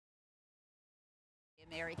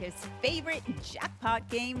America's favorite jackpot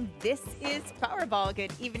game. This is Powerball.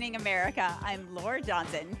 Good evening, America. I'm Laura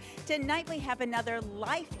Johnson. Tonight we have another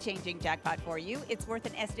life-changing jackpot for you. It's worth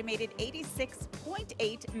an estimated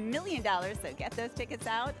 $86.8 million. So get those tickets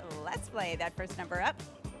out. Let's play. That first number up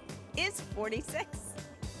is 46.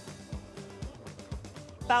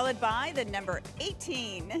 Followed by the number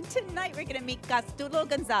 18. Tonight we're going to meet Castulo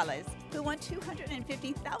Gonzalez, who won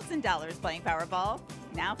 $250,000 playing Powerball.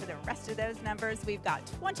 Now for the rest of those numbers, we've got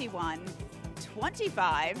 21,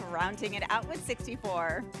 25, rounding it out with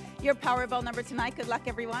 64. Your Powerball number tonight, good luck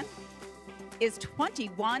everyone, is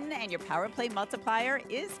 21, and your Power Play multiplier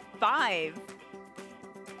is 5.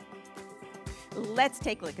 Let's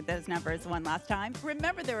take a look at those numbers one last time.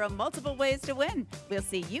 Remember, there are multiple ways to win. We'll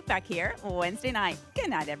see you back here Wednesday night. Good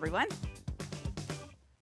night, everyone.